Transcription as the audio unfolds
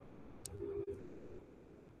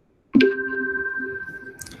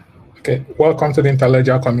Okay, welcome to the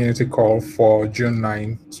Interledger community call for June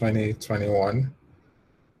 9, 2021.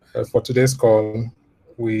 For today's call,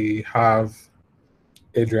 we have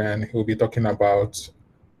Adrian who will be talking about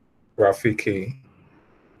Rafiki.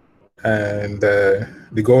 And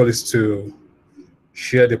the goal is to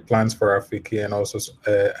share the plans for Rafiki and also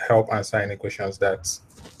help answer any questions that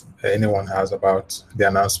anyone has about the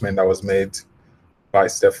announcement that was made by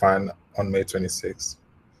Stefan on May 26th.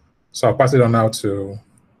 So I'll pass it on now to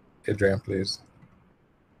Adrian, please.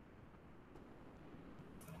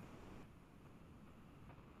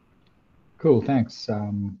 Cool, thanks,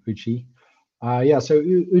 Uchi. So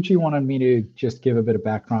Uchi wanted me to just give a bit of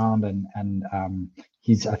background, and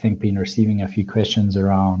he's, I think, been receiving a few questions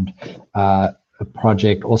around a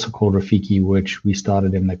project also called Rafiki, which we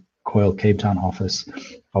started in the Coil Cape Town office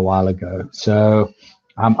a while ago. So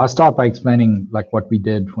I'll start by explaining like what we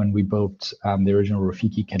did when we built the original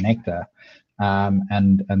Rafiki connector,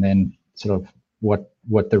 and then sort of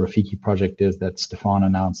what the Rafiki project is that Stefan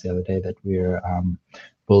announced the other day that we're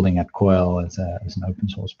building at Coil as an open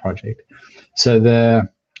source project. So the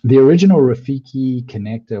original Rafiki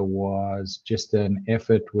connector was just an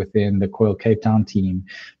effort within the Coil Cape Town team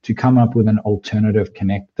to come up with an alternative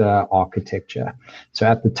connector architecture. So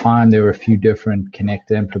at the time, there were a few different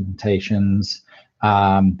connector implementations.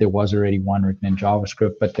 There was already one written in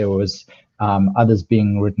JavaScript, but there was others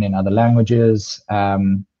being written in other languages.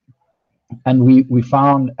 And we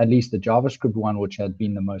found at least the JavaScript one, which had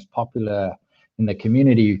been the most popular in the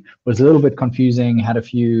community, was a little bit confusing, had a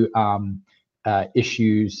few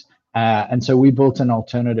issues. And so we built an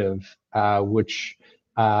alternative, which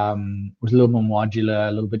was a little more modular,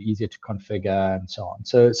 a little bit easier to configure, and so on.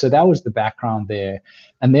 So that was the background there.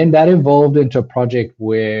 And then that evolved into a project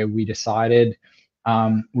where we decided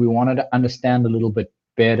we wanted to understand a little bit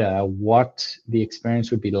better what the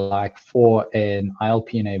experience would be like for an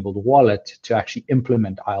ILP-enabled wallet to actually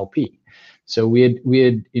implement ILP. So we had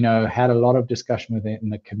had a lot of discussion within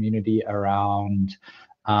the community around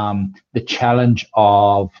the challenge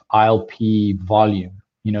of ILP volume.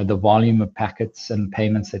 The volume of packets and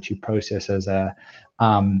payments that you process as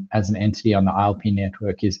an entity on the ILP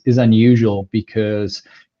network is unusual because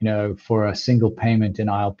for a single payment in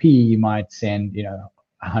ILP you might send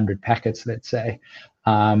 100 packets, let's say.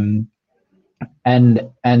 And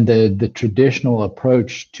the traditional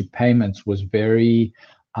approach to payments was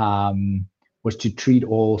was to treat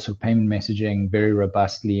all sort of payment messaging very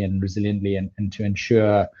robustly and resiliently, and to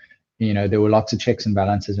ensure there were lots of checks and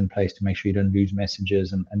balances in place to make sure you don't lose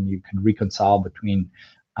messages, and you can reconcile between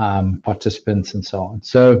participants and so on.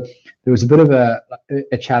 So there was a bit of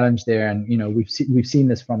a challenge there, and we've seen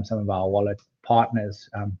this from some of our wallet partners,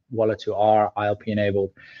 wallets who are ILP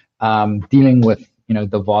enabled, dealing with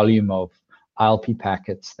the volume of ILP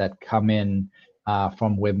packets that come in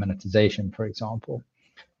from web monetization, for example.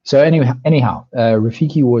 So anyhow,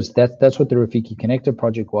 Rafiki that's what the Rafiki connector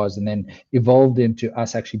project was, and then evolved into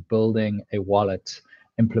us actually building a wallet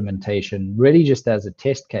implementation, really just as a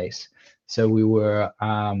test case. So we were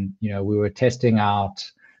testing out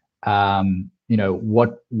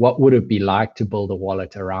what would it be like to build a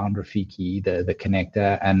wallet around Rafiki, the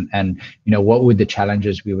connector, and what would the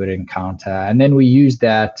challenges we would encounter. And then we used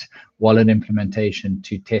that wallet implementation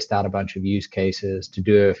to test out a bunch of use cases, to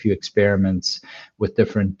do a few experiments with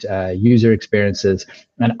different user experiences.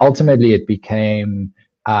 And ultimately it became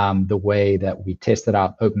the way that we tested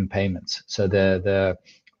out open payments. So the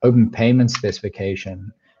open payment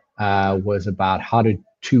specification was about how do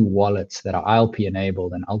two wallets that are ILP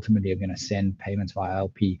enabled and ultimately are going to send payments via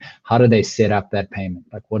ILP, how do they set up that payment?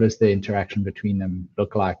 Like, what does the interaction between them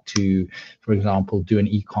look like to, for example, do an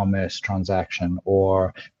e-commerce transaction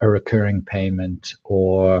or a recurring payment,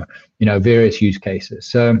 or various use cases.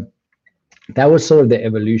 So that was sort of the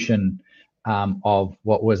evolution of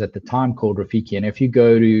what was at the time called Rafiki. And if you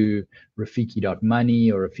go to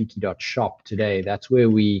rafiki.money or rafiki.shop today, that's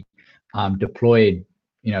where we deployed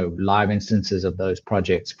live instances of those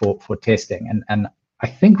projects for testing. And I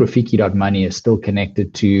think Rafiki.money is still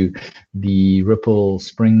connected to the Ripple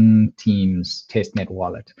Spring Teams testnet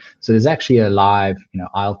wallet. So there's actually a live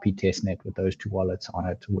ILP testnet with those two wallets on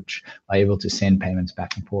it, which are able to send payments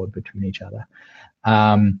back and forth between each other.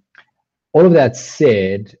 All of that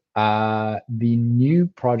said, the new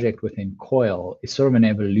project within Coil is sort of an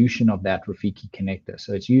evolution of that Rafiki connector.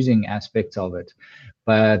 So it's using aspects of it,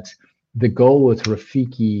 but the goal with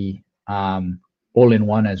Rafiki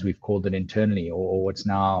all-in-one, as we've called it internally, or what's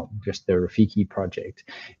now just the Rafiki project,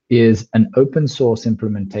 is an open source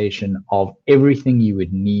implementation of everything you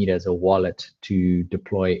would need as a wallet to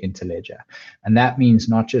deploy Interledger. And that means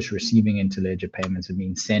not just receiving Interledger payments, it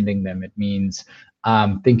means sending them, it means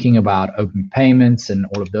thinking about open payments and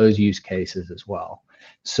all of those use cases as well.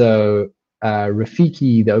 So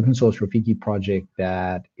Rafiki, the open source Rafiki project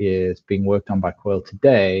that is being worked on by Coil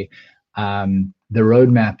today, the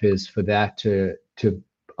roadmap is for that to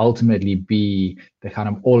ultimately be the kind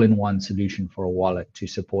of all-in-one solution for a wallet to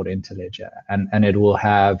support Interledger. And it will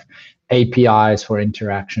have APIs for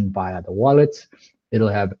interaction via the wallets. It'll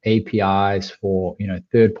have APIs for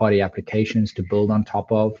third-party applications to build on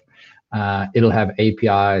top of. It'll have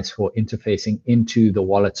APIs for interfacing into the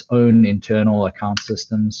wallet's own internal account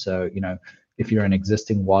systems. So, if you're an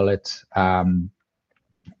existing wallet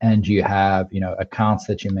and you have, accounts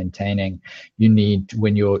that you're maintaining, you need,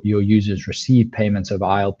 when your users receive payments over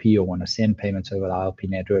ILP or want to send payments over the ILP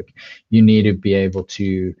network, you need to be able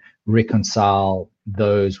to reconcile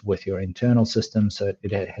those with your internal system. So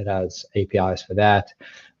it has APIs for that.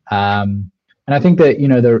 And I think that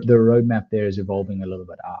the roadmap there is evolving a little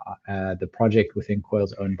bit. The project within Coil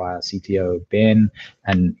is owned by our CTO Ben,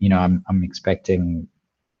 and I'm expecting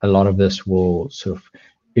a lot of this will sort of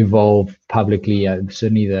evolve publicly.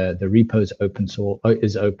 Certainly, the repo is open source,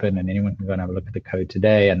 is open, and anyone can go and have a look at the code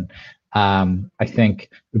today. And I think it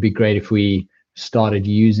would be great if we started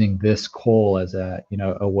using this call as a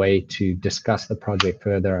way to discuss the project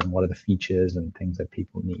further and what are the features and things that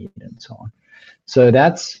people need and so on. So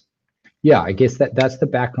that's. Yeah, I guess that's the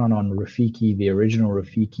background on Rafiki, the original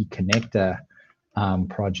Rafiki connector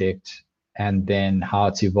project, and then how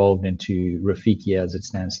it's evolved into Rafiki as it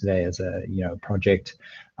stands today as a project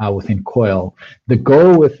within Coil. The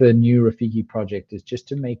goal with the new Rafiki project is just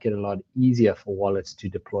to make it a lot easier for wallets to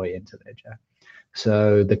deploy Interledger.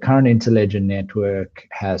 So the current Interledger network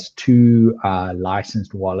has two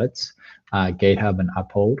licensed wallets, GateHub and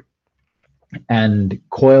Uphold. And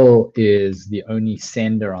Coil is the only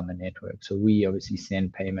sender on the network. So we obviously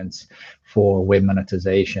send payments for web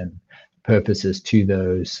monetization purposes to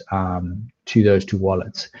those two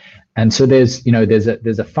wallets. And so there's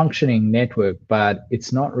a functioning network, but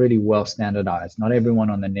it's not really well standardized. Not everyone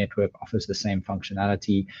on the network offers the same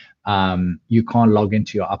functionality. You can't log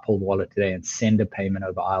into your Uphold wallet today and send a payment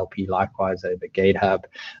over ILP, likewise over GateHub.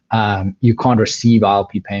 You can't receive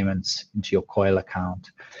ILP payments into your Coil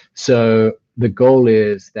account. So the goal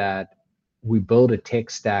is that we build a tech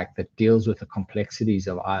stack that deals with the complexities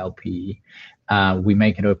of ILP. We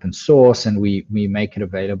make it open source, and we make it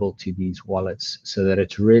available to these wallets so that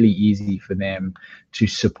it's really easy for them to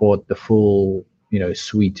support the full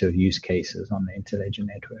suite of use cases on the Interledger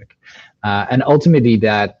network. And ultimately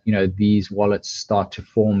that these wallets start to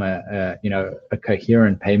form a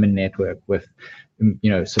coherent payment network with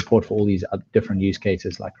support for all these different use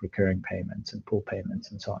cases like recurring payments and pool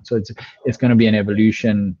payments and so on. So it's going to be an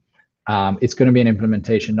evolution. It's going to be an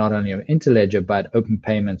implementation not only of Interledger, but open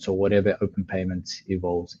payments or whatever open payments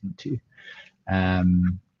evolves into.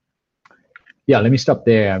 Yeah, let me stop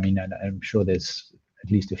there. I mean, I'm sure there's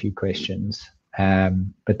at least a few questions,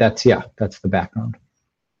 but that's the background.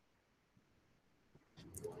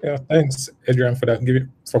 Yeah, thanks, Adrian, for that,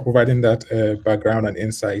 for providing that background and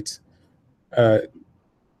insight.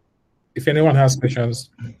 If anyone has questions,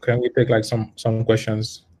 can we take like some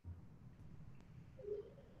questions?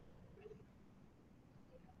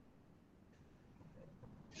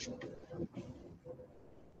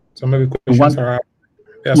 So maybe questions around.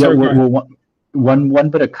 Yeah, sorry, one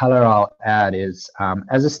bit of color I'll add is,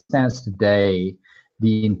 as it stands today,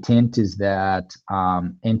 the intent is that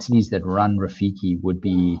entities that run Rafiki would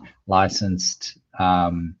be licensed,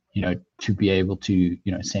 to be able to,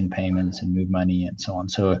 send payments and move money and so on.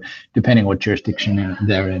 So depending what jurisdiction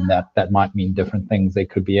they're in, that might mean different things. They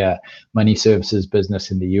could be a money services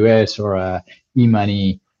business in the US or an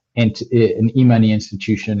e-money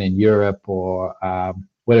institution in Europe, or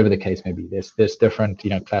whatever the case may be. There's different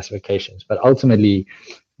classifications, but ultimately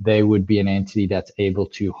they would be an entity that's able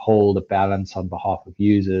to hold a balance on behalf of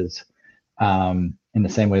users in the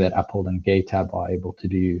same way that Uphold and GateHub are able to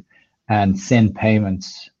do, and send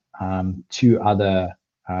payments to other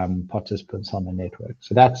participants on the network.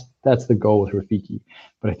 So that's the goal with Rafiki.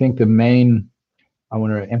 But I think I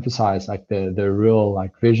want to emphasize the real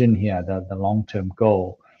vision here, the long-term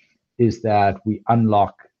goal is that we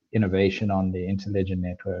unlock innovation on the Interledger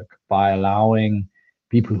network by allowing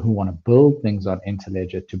people who want to build things on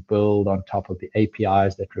Interledger to build on top of the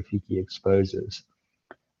APIs that Rafiki exposes.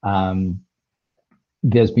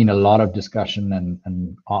 There's been a lot of discussion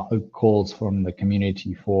and calls from the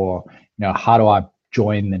community for, how do I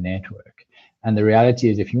join the network? And the reality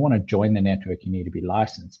is, if you want to join the network, you need to be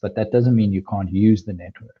licensed, but that doesn't mean you can't use the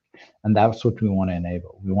network. And that's what we want to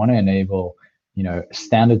enable. We want to enable, a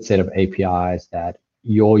standard set of APIs that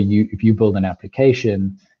if you build an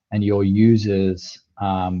application and your users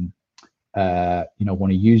want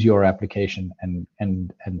to use your application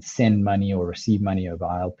and send money or receive money over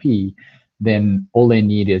ILP, then all they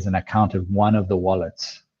need is an account of one of the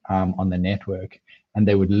wallets on the network, and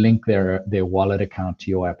they would link their wallet account to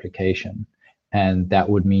your application. And that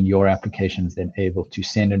would mean your application is then able to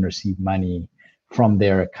send and receive money from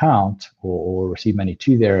their account or receive money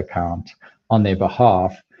to their account on their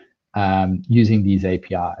behalf using these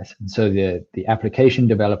APIs. And so the application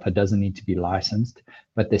developer doesn't need to be licensed,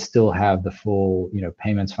 but they still have the full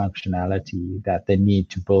payments functionality that they need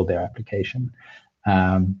to build their application.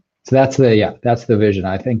 So that's the vision.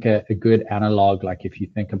 I think a good analog, like if you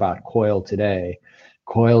think about Coil today,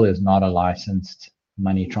 Coil is not a licensed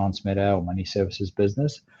money transmitter or money services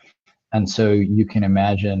business. And so you can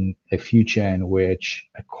imagine a future in which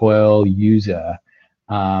a Coil user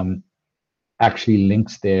actually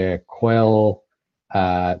links their Coil,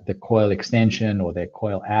 the Coil extension or their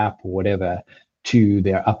Coil app or whatever to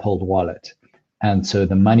their Uphold wallet. And so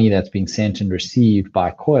the money that's being sent and received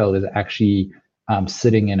by Coil is actually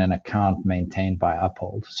sitting in an account maintained by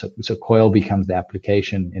Uphold. So Coil becomes the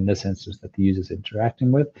application in this instance that the user is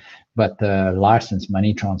interacting with, but the licensed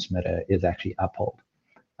money transmitter is actually Uphold.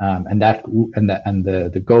 And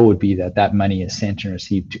the goal would be that money is sent and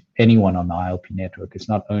received to anyone on the ILP network. It's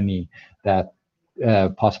not only that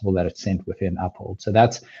possible that it's sent within Uphold. So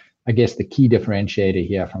that's, I guess, the key differentiator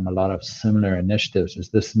here from a lot of similar initiatives. Is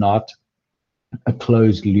this not a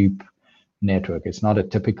closed loop network? It's not a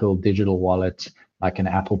typical digital wallet like an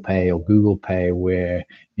Apple Pay or Google Pay, where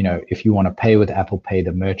if you want to pay with Apple Pay,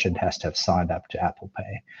 the merchant has to have signed up to Apple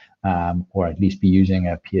Pay, or at least be using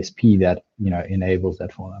a PSP that enables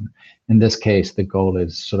that for them. In this case, the goal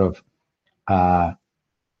is sort of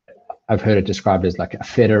I've heard it described as like a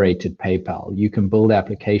federated PayPal. You can build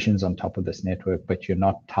applications on top of this network, but you're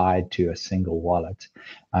not tied to a single wallet.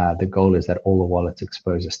 The goal is that all the wallets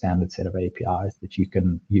expose a standard set of APIs that you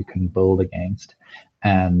can build against,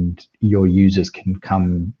 and your users can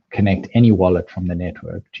come connect any wallet from the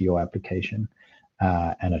network to your application,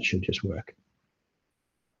 and it should just work.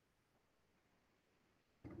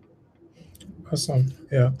 Awesome.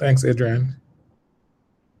 Yeah, thanks, Adrian.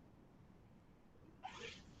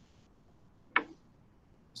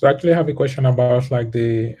 So I actually have a question about like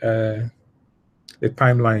the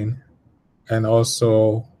timeline, and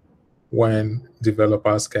also when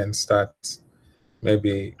developers can start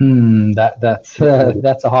maybe. That's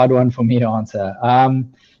a hard one for me to answer.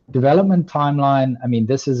 Development timeline, I mean,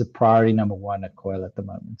 this is a priority number one at Coil at the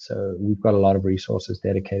moment. So we've got a lot of resources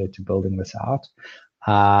dedicated to building this out.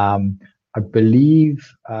 I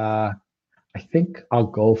believe, I think our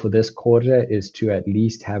goal for this quarter is to at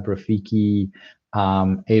least have Rafiki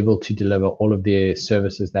able to deliver all of the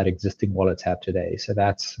services that existing wallets have today. So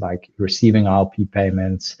that's like receiving ILP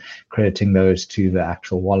payments, crediting those to the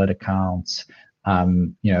actual wallet accounts,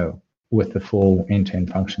 with the full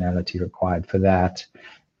end-to-end functionality required for that.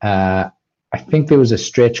 I think there was a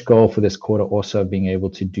stretch goal for this quarter also being able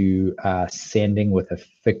to do sending with a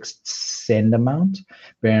fixed send amount.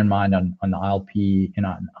 Bear in mind on the ILP, in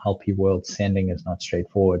an ILP world, sending is not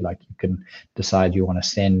straightforward. Like you can decide you want to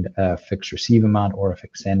send a fixed receive amount or a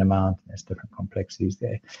fixed send amount. There's different complexities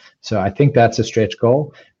there. So I think that's a stretch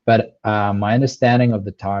goal. But my understanding of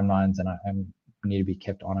the timelines, and I need to be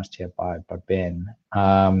kept honest here by Ben,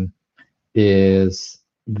 is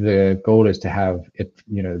the goal is to have it,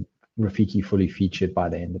 Rafiki fully featured by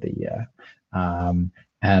the end of the year,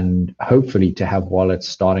 and hopefully to have wallets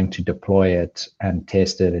starting to deploy it and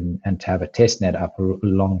test it, and to have a test net up a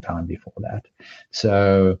long time before that.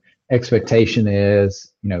 So expectation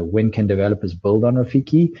is, when can developers build on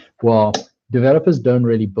Rafiki? Well, developers don't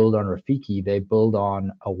really build on Rafiki. They build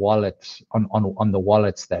on a wallet, on the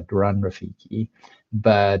wallets that run Rafiki.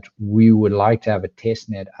 But we would like to have a test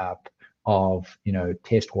net up of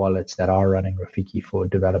test wallets that are running Rafiki for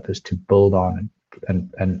developers to build on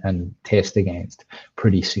and test against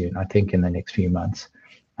pretty soon, I think in the next few months,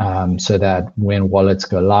 so that when wallets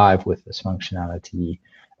go live with this functionality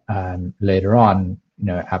later on,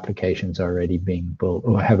 applications are already being built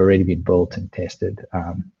or have already been built and tested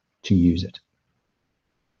to use it.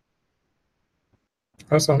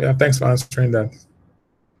 Awesome. Yeah, thanks for answering that.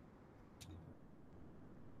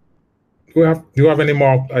 Do you have any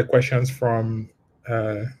more questions from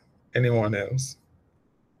anyone else?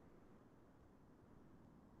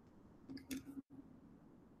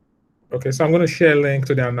 Okay, so I'm going to share a link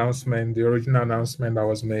to the announcement, the original announcement that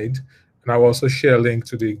was made, and I'll also share a link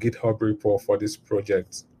to the GitHub repo for this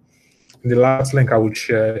project. And the last link I would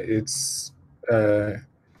share, it's where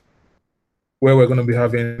we're going to be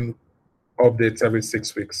having updates every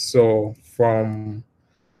 6 weeks. So from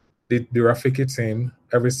the Rafiki team,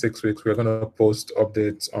 every 6 weeks, we're going to post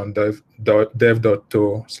updates on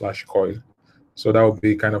dev.to/coil. So that will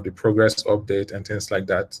be kind of the progress update and things like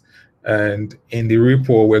that. And in the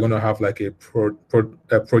repo, we're going to have like a project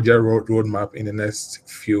roadmap in the next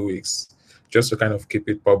few weeks, just to kind of keep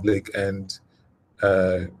it public and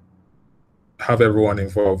have everyone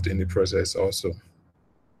involved in the process also.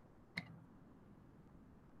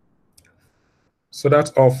 So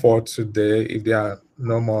that's all for today. If there are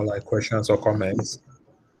no more like questions or comments.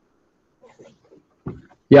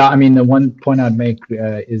 Yeah, I mean, the one point I'd make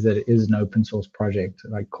is that it is an open source project.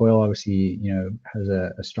 Like Coil obviously, has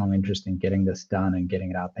a strong interest in getting this done and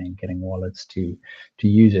getting it out there and getting wallets to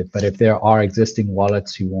use it. But if there are existing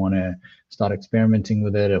wallets who want to start experimenting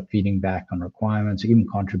with it or feeding back on requirements or even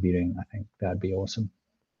contributing, I think that'd be awesome.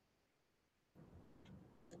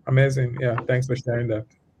 Amazing. Yeah, thanks for sharing that.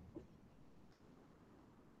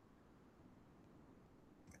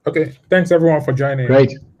 Okay, thanks everyone for joining.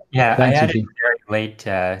 Great. Yeah, thanks, I added a very late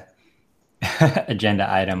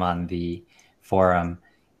agenda item on the forum.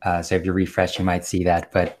 So if you refresh, you might see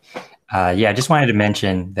that. But yeah, I just wanted to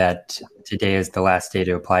mention that today is the last day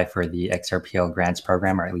to apply for the XRPL grants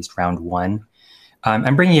program, or at least round 1.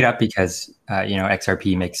 I'm bringing it up because,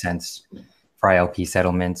 XRP makes sense for ILP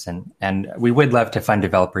settlements. And we would love to fund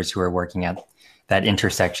developers who are working at that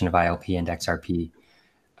intersection of ILP and XRP.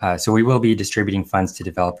 So we will be distributing funds to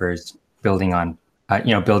developers building on,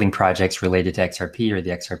 building projects related to XRP or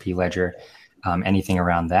the XRP ledger, anything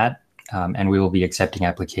around that. And we will be accepting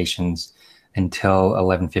applications until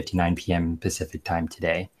 11:59 p.m. Pacific time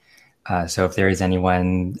today. So if there is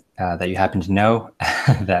anyone that you happen to know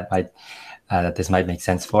that this might make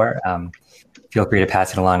sense for, feel free to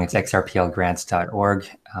pass it along. It's xrplgrants.org.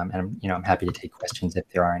 And I'm happy to take questions if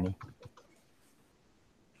there are any.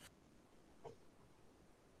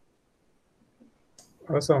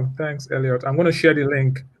 Awesome. Thanks, Elliot. I'm going to share the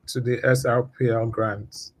link to the XRPL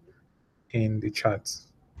grants in the chat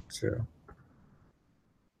too.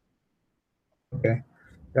 Okay.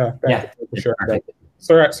 Yeah, thanks for sharing that.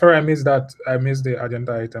 Sorry, I missed that. I missed the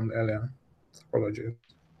agenda item earlier. Apologies.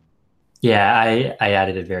 Yeah, I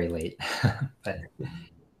added it very late. But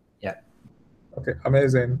yeah. Okay,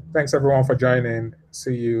 amazing. Thanks everyone for joining.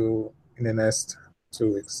 See you in the next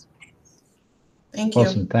 2 weeks. Thank you.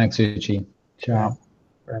 Awesome. Thanks, Uchi. Ciao.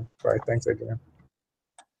 Bye. Thanks again.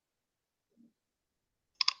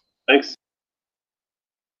 Thanks.